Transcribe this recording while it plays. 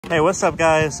Hey, what's up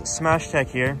guys? SmashTech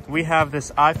here. We have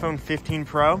this iPhone 15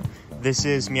 Pro. This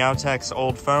is Meowtech's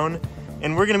old phone,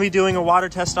 and we're gonna be doing a water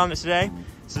test on it today.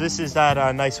 So this is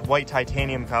that nice white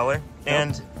titanium color. Yep.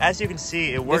 And as you can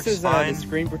see, it works fine. This is the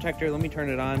screen protector. Let me turn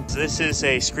it on. So this is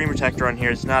a screen protector on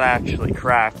here. It's not actually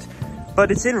cracked, but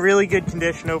it's in really good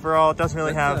condition overall. It doesn't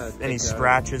really have any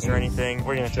scratches or anything.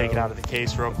 We're gonna take it out of the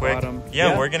case real quick.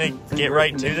 Yeah, we're gonna get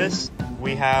right into this.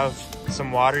 We have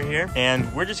some water here,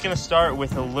 and we're just gonna start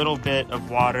with a little bit of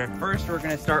water. First, we're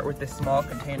gonna start with this small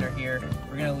container here.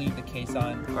 We're gonna leave the case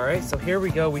on. All right, so here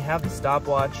we go. We have the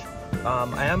stopwatch.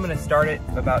 I am gonna start it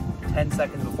about 10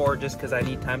 seconds before, just because I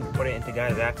need time to put it into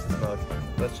guided access mode.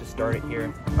 Let's just start it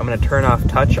here. I'm gonna turn off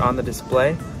touch on the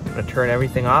display. I'm gonna turn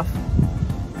everything off,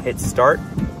 hit start,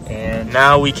 and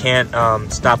now we can't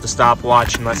stop the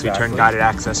stopwatch unless we turn guided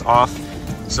access off.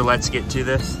 So let's get to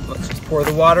this. Let's just pour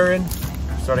the water in,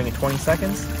 starting at 20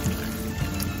 seconds.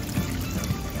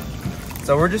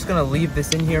 So we're just gonna leave this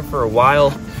in here for a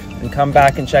while and come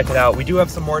back and check it out. We do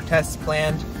have some more tests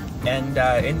planned, and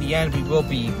in the end we will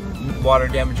be water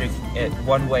damaging it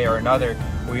one way or another.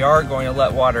 We are going to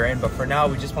let water in, but for now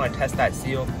we just want to test that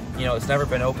seal. You know, it's never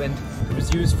been opened. It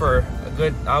was used for a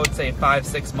good, I would say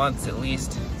 5-6 months at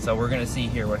least. So we're gonna see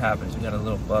here what happens. We got a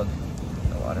little bug in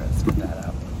the water. Let's get that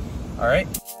out. All right.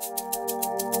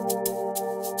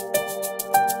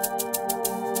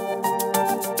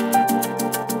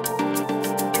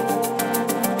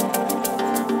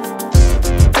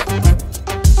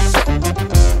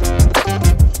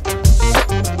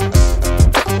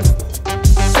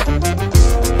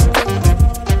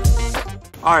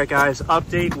 Alright guys,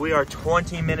 update, we are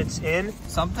 20 minutes in.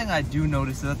 Something I do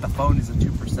notice is that the phone is at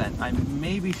 2%. I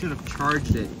maybe should have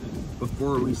charged it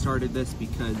before we started this,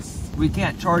 because we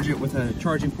can't charge it with a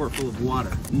charging port full of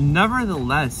water.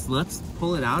 Nevertheless, let's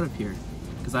pull it out of here,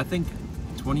 because I think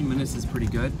 20 minutes is pretty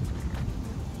good.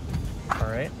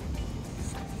 Alright.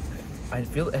 I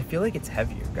feel like it's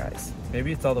heavier, guys.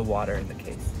 Maybe it's all the water in the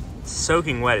case. It's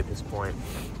soaking wet at this point.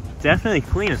 Definitely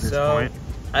clean at this point.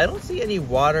 I don't see any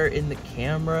water in the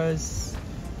cameras,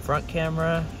 front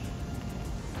camera.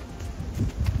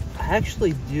 I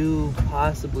actually do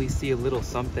possibly see a little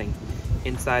something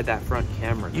inside that front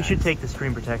camera. You should take the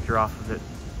screen protector off of it.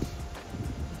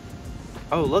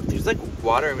 Oh look, there's like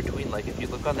water in between. Like if you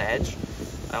look on the edge,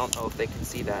 I don't know if they can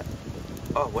see that.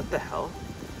 Oh, what the hell?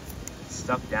 It's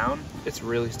stuck down? It's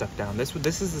really stuck down. This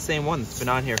is the same one that's been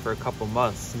on here for a couple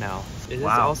months now. It is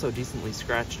also decently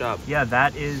scratched up. Yeah,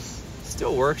 that is...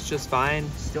 Still works just fine.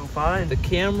 Still fine. The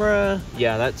camera,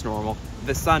 yeah, that's normal.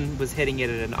 The sun was hitting it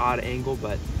at an odd angle,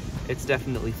 but it's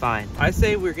definitely fine. I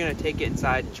say we're gonna take it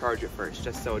inside and charge it first,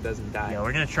 just so it doesn't die. Yeah,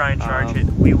 we're gonna try and charge it.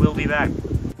 We will be back.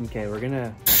 Okay, we're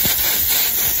gonna...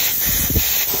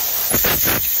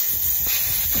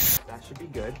 That should be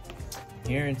good.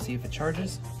 Here, and see if it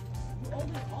charges.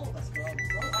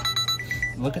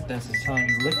 Look at this, it's telling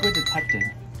you liquid detected.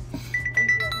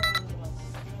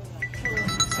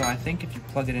 So I think if you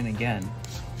plug it in again,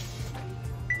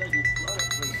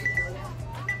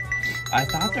 I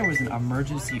thought there was an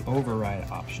emergency override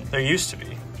option. There used to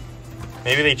be.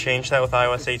 Maybe they changed that with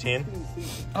iOS 18.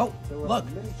 Oh, look.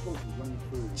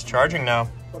 It's charging now.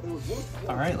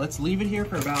 All right, let's leave it here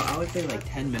for about, I would say like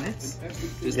 10 minutes.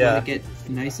 Just let it get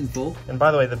nice and full. And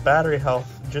by the way, the battery health,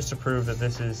 just to prove that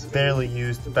this is barely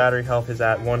used, the battery health is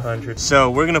at 100. So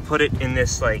we're gonna put it in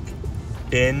this like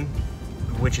bin,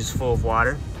 which is full of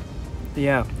water.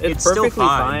 Yeah, it's perfectly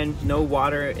fine. No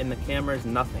water in the cameras,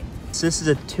 nothing. So this is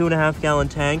a 2.5 gallon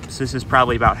tank. So this is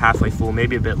probably about halfway full,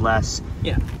 maybe a bit less.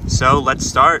 Yeah. So let's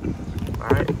start. All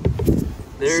right.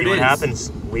 There it is. See what happens.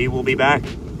 We will be back.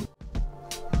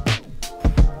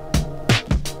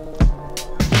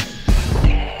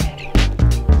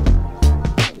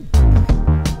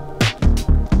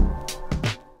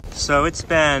 So it's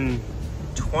been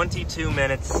 22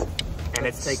 minutes and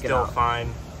it's still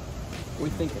fine. We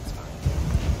think it's fine.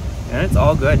 And it's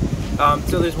all good.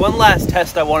 So there's one last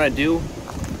test I want to do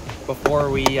before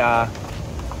we go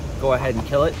ahead and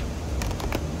kill it.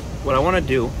 What I want to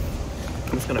do,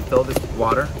 I'm just going to fill this with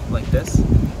water like this.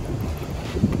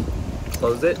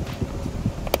 Close it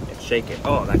and shake it.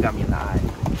 Oh, that got me in the eye.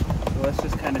 So let's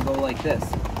just kind of go like this.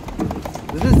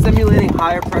 This is simulating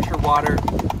higher pressure water,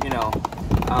 you know.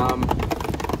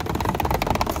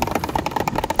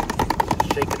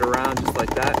 Shake it around just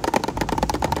like that.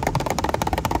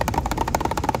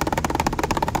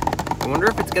 I wonder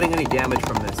if it's getting any damage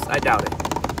from this. I doubt it.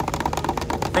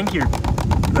 I think your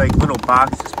like little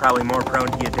box is probably more prone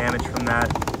to get damage from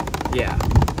that. Yeah.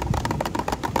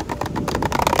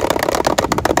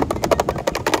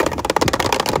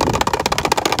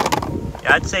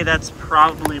 I'd say that's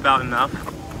probably about enough.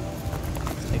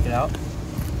 Let's take it out.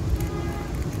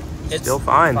 It's still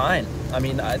fine. Fine. I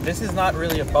mean, this is not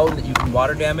really a phone that you can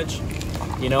water damage.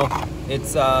 You know,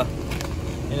 it's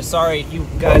sorry, you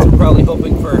guys were probably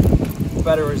hoping for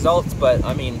better results, but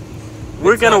I mean,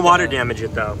 we're gonna water damage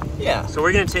it though. Yeah. So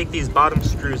we're gonna take these bottom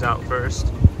screws out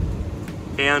first,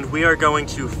 and we are going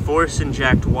to force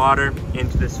inject water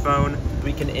into this phone.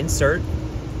 We can insert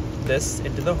this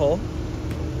into the hole,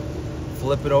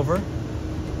 flip it over,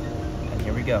 and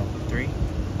here we go. 3,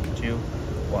 2,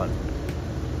 1.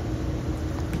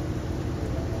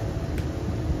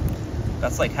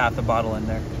 That's like half the bottle in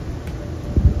there.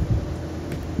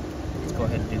 Let's go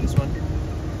ahead and do this one.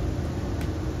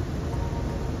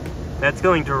 That's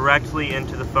going directly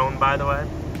into the phone, by the way.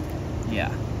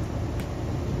 Yeah.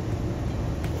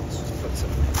 Let's just put some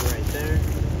right there.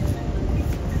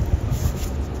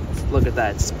 Look at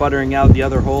that, sputtering out the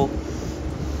other hole.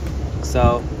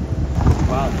 So,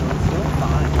 wow, it's still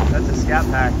fine. That's a scat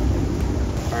pack.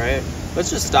 All right, let's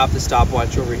just stop the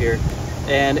stopwatch over here.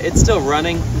 And it's still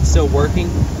running, it's still working.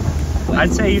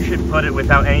 I'd say you should put it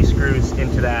without any screws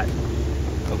into that.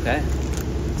 Okay,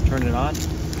 let's turn it on.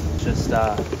 Just, is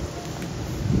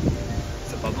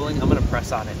it bubbling? I'm gonna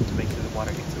press on it to make sure the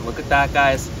water gets in. Look at that,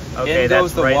 guys. Okay, in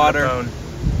goes that's the right water. in the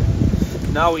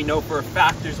phone. Now we know for a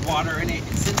fact there's water in it.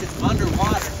 And since it's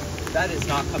underwater, that is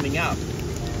not coming out.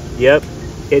 Yep,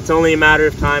 it's only a matter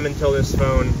of time until this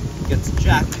phone Gets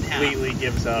jacked in half. completely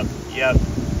gives up. Yep.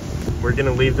 We're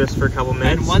gonna leave this for a couple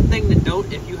minutes. And one thing to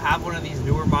note, if you have one of these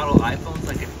newer model iPhones,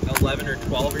 like an 11 or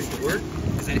 12 or newer,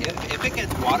 is that if it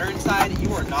gets water inside,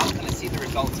 you are not gonna see the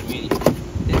results immediately.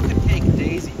 It could take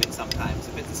days even sometimes,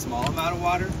 if it's a small amount of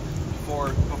water,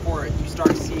 before you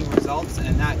start seeing results, and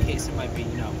in that case it might be,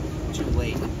 you know, too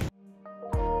late.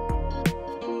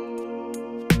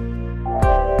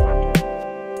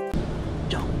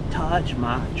 Don't touch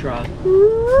my truck.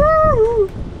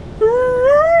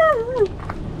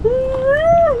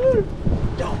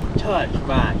 Don't touch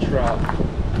my truck.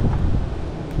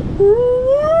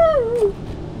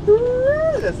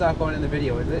 That's not going in the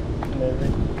video, is it?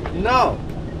 No.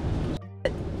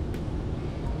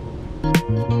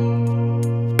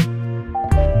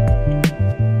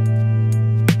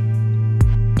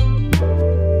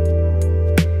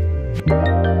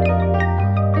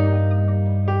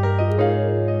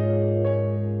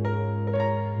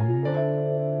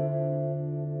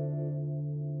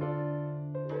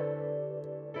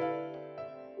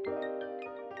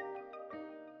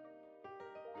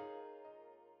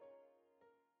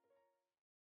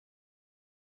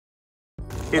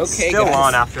 It's Okay, still guys.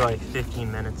 on after like 15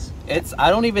 minutes. I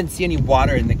don't even see any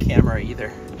water in the camera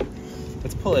either.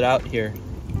 Let's pull it out here.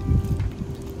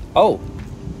 Oh,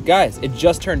 guys, it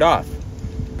just turned off.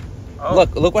 Oh.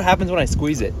 Look what happens when I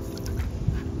squeeze it.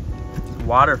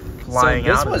 Water flying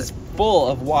out of it. This was full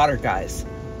of water, guys.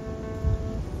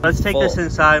 Let's take this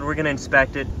inside. We're gonna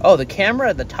inspect it. Oh, the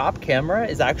camera, the top camera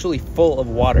is actually full of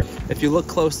water. If you look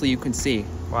closely, you can see.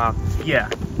 Wow. Yeah.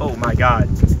 Oh my God.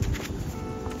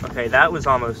 Okay, that was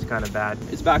almost kind of bad.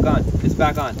 It's back on. It's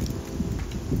back on.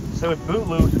 So it boot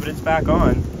looped, but it's back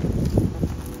on.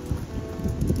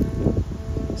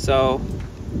 So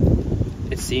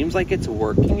it seems like it's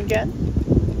working again.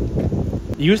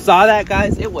 You saw that,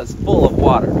 guys? It was full of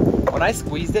water. When I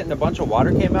squeezed it and a bunch of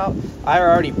water came out, I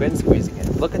already been squeezing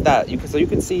it. Look at that. So you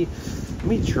can see. Let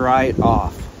me dry it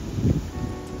off.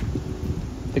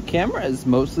 The camera is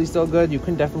mostly still good. You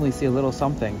can definitely see a little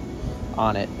something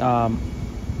on it.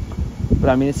 But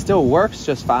I mean, it still works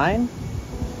just fine.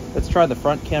 Let's try the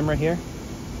front camera here.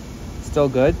 Still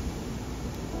good.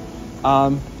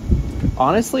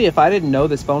 Honestly, if I didn't know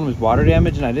this phone was water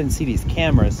damaged and I didn't see these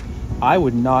cameras, I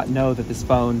would not know that this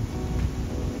phone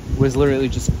was literally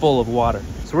just full of water.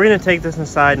 So we're gonna take this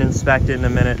inside and inspect it in a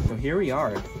minute. So here we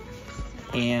are,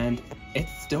 and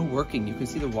it's still working. You can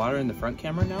see the water in the front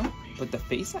camera now, but the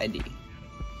Face ID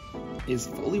is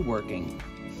fully working.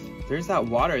 There's that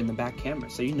water in the back camera,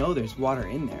 so you know there's water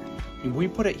in there. And we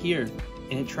put it here,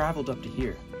 and it traveled up to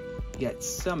here. Yet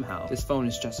somehow, this phone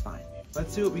is just fine.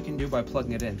 Let's see what we can do by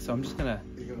plugging it in. So I'm just gonna...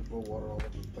 You're gonna blow water all over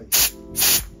the place.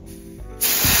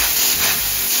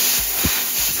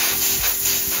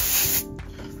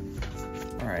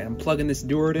 All right, I'm plugging this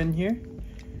Duard in here.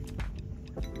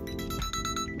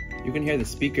 You can hear the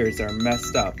speakers are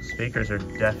messed up. Speakers are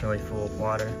definitely full of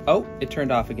water. Oh, it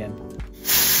turned off again.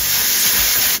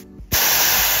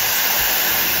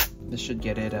 This should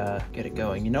get it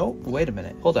going. You know, wait a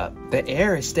minute. Hold up. The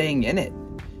air is staying in it.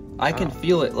 I can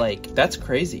feel it. Like, that's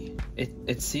crazy.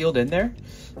 It's sealed in there.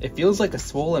 It feels like a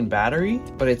swollen battery,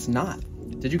 but it's not.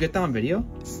 Did you get that on video?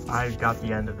 I got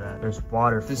the end of that. There's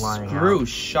water flying out. The screw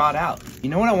shot out. You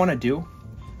know what I want to do?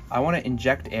 I want to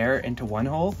inject air into one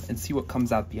hole and see what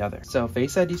comes out the other. So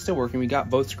Face ID is still working. We got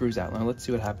both screws out. Now let's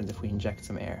see what happens if we inject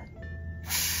some air.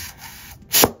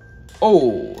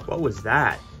 Oh! What was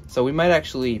that? So we might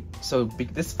actually,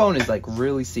 this phone is like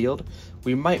really sealed.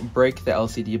 We might break the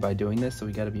LCD by doing this, so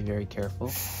we got to be very careful.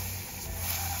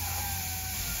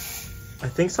 I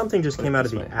think something just came out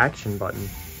of the action button.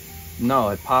 No,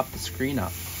 it popped the screen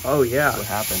up. Oh yeah. That's what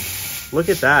happened. Look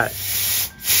at that.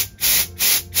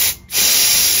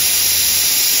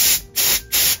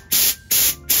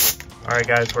 All right,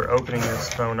 guys, we're opening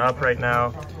this phone up right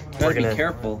now. Gotta be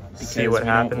careful because see what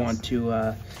happens. We don't want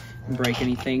to break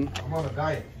anything. I'm on a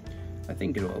diet. I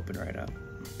think it'll open right up.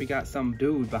 We got some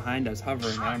dude behind us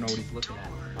hovering. I don't know what he's looking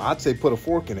at. I'd say put a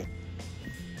fork in it.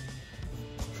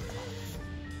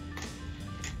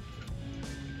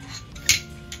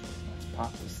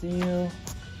 Pop the seal.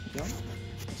 Yep.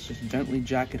 Let's just gently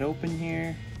jack it open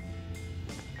here.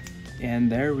 And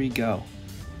there we go.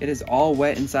 It is all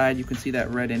wet inside. You can see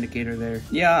that red indicator there.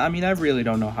 Yeah, I mean, I really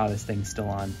don't know how this thing's still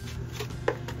on.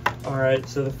 All right,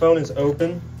 so the phone is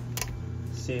open.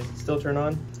 See, is it still turn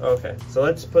on? Okay, so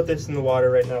let's put this in the water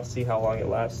right now, see how long it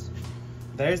lasts.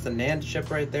 There's the NAND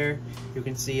chip right there. You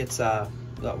can see it's got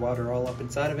water all up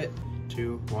inside of it.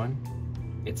 2,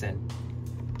 1, it's in.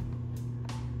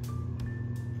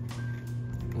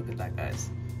 Look at that,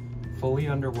 guys. Fully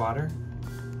underwater,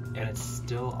 and it's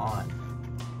still on.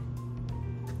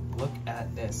 Look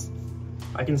at this.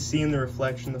 I can see in the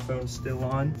reflection the phone's still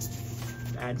on.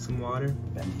 Add some water.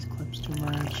 Bend these clips too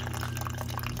much.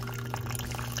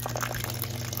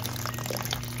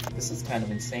 This is kind of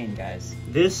insane, guys.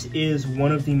 This is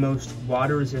one of the most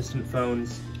water-resistant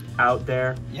phones out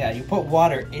there. Yeah, you put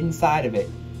water inside of it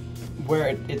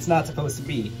where it's not supposed to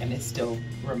be, and it still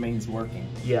remains working.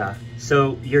 Yeah,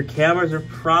 so your cameras are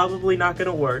probably not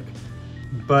gonna work,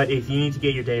 but if you need to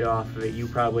get your data off of it, you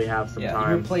probably have some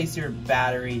time. You replace your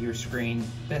battery, your screen,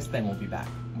 this thing will be back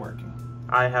working.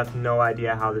 I have no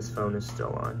idea how this phone is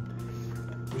still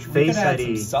on. We could add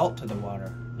some salt to the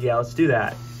water. Yeah, let's do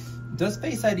that. Does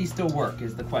Face ID still work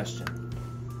is the question.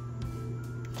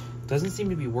 Doesn't seem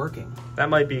to be working. That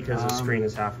might be because the screen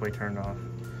is halfway turned off.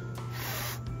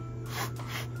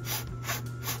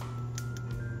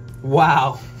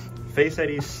 Wow. Face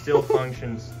ID still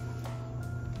functions.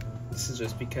 This is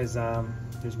just because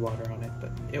there's water on it,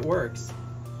 but it works.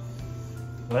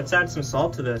 Let's add some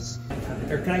salt to this.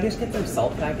 Or can I just get some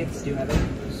salt packets? Do you have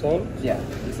it? Salt? Yeah,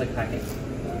 just like packets.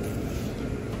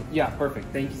 Yeah, perfect.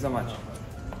 Thank you so much.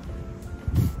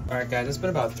 All right, guys, it's been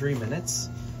about 3 minutes,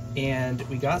 and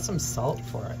we got some salt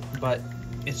for it, but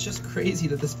it's just crazy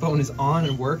that this phone is on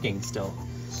and working still.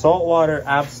 Salt water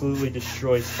absolutely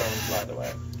destroys phones, by the way.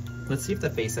 Let's see if the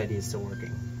Face ID is still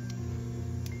working.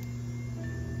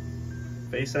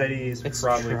 Face ID is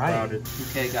probably clouded.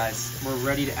 Okay, guys, we're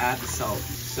ready to add the salt.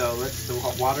 So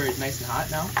the water is nice and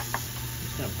hot now. I'm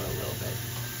just gonna put a little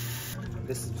bit.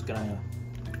 This is gonna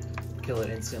kill it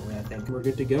instantly, I think. We're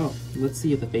good to go. Let's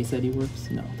see if the Face ID works.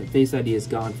 No, the Face ID is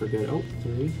gone for good. Oh,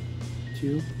 3,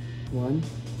 2, 1.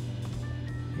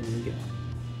 Here we go.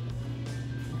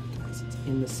 Alright, guys, it's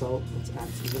in the salt. Let's add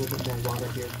a little bit more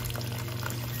water here.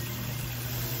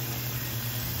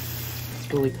 It's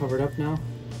fully covered up now.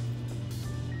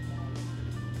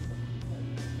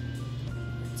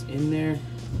 It's in there.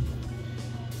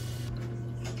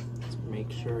 Let's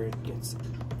make sure it gets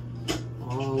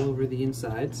all over the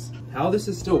insides. How this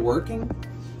is still working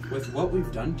with what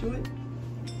we've done to it,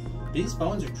 these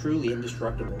phones are truly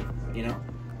indestructible, you know?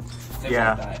 They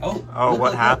won't die. Oh,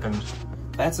 what happened? Look.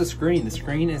 That's the screen. The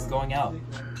screen is going out.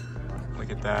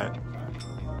 Look at that.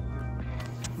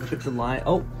 Look at the line.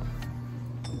 Oh.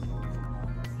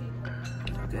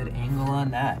 Good angle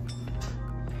on that.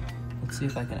 Let's see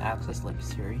if I can access like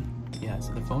Siri. Yeah,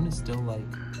 so the phone is still like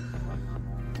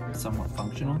somewhat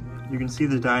functional. You can see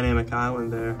the dynamic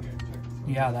island there.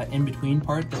 Yeah, that in-between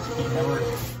part that you never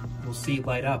will see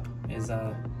light up is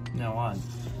now on.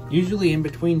 Usually in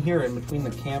between here, in between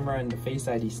the camera and the Face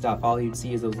ID stuff, all you'd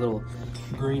see is those little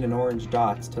green and orange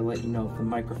dots to let you know if the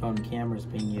microphone and camera is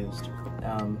being used.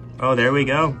 Oh, there we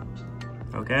go.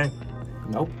 Okay.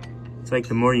 Nope. It's like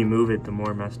the more you move it, the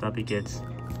more messed up it gets.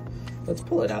 Let's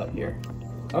pull it out here.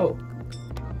 Oh,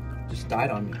 just died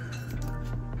on me.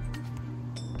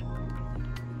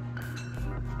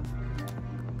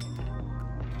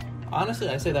 Honestly,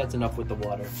 I say that's enough with the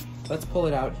water. Let's pull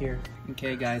it out here.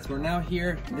 Okay, guys, we're now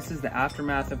here. This is the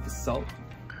aftermath of the salt.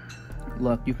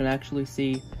 Look, you can actually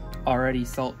see already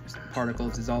salt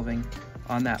particles dissolving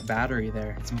on that battery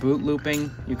there. It's boot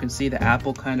looping. You can see the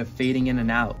apple kind of fading in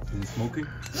and out. Is it smoking?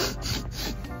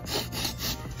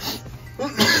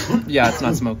 Yeah, it's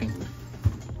not smoking.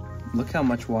 Look how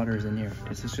much water is in here.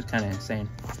 This is just kind of insane.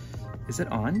 Is it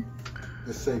on?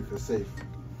 It's safe, it's safe.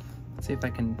 Let's see if I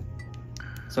can.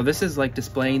 So this is like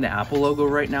displaying the Apple logo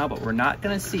right now, but we're not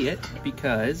gonna see it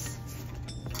because,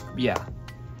 yeah.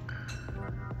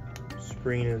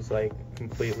 Screen is like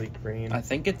completely green. I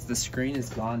think it's the screen is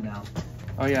gone now.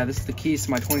 Oh yeah, this is the keys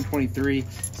to my 2023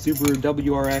 Subaru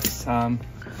WRX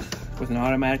with an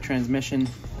automatic transmission.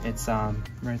 It's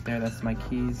right there, that's my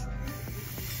keys.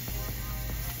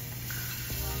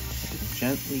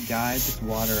 Gently guide this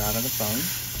water out of the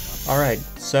phone. Alright,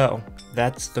 so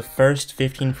that's the first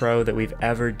 15 Pro that we've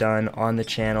ever done on the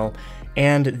channel,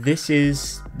 and this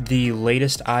is the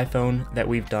latest iPhone that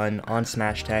we've done on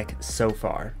SmashTech so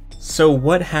far. So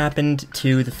what happened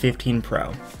to the 15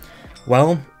 Pro?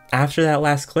 Well, after that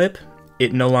last clip,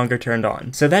 it no longer turned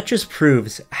on. So that just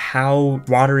proves how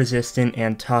water resistant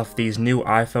and tough these new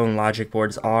iPhone logic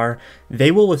boards are.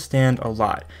 They will withstand a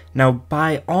lot. Now,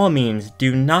 by all means,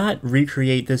 do not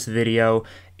recreate this video.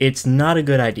 It's not a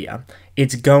good idea.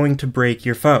 It's going to break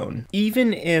your phone.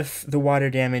 Even if the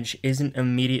water damage isn't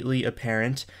immediately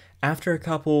apparent, after a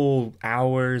couple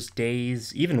hours,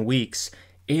 days, even weeks,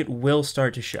 it will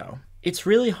start to show. It's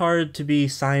really hard to be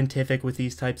scientific with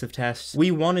these types of tests. We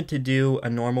wanted to do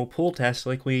a normal pull test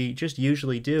like we just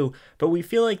usually do, but we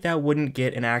feel like that wouldn't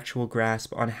get an actual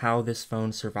grasp on how this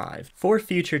phone survived. For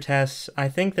future tests, I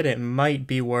think that it might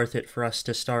be worth it for us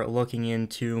to start looking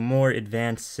into more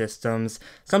advanced systems,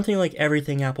 something like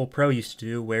everything Apple Pro used to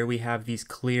do, where we have these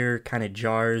clear kind of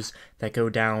jars that go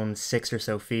down 6 or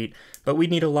so feet, but we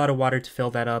need a lot of water to fill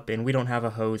that up, and we don't have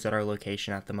a hose at our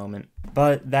location at the moment.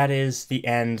 But that is the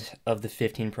end of the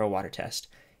 15 Pro water test.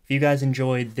 If you guys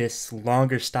enjoyed this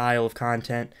longer style of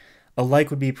content, a like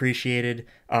would be appreciated.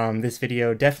 This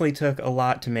video definitely took a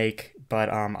lot to make,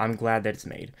 but I'm glad that it's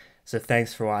made. So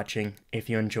thanks for watching.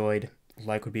 If you enjoyed, a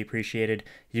like would be appreciated.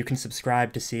 You can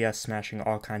subscribe to see us smashing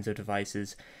all kinds of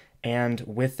devices. And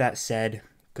with that said,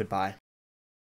 goodbye.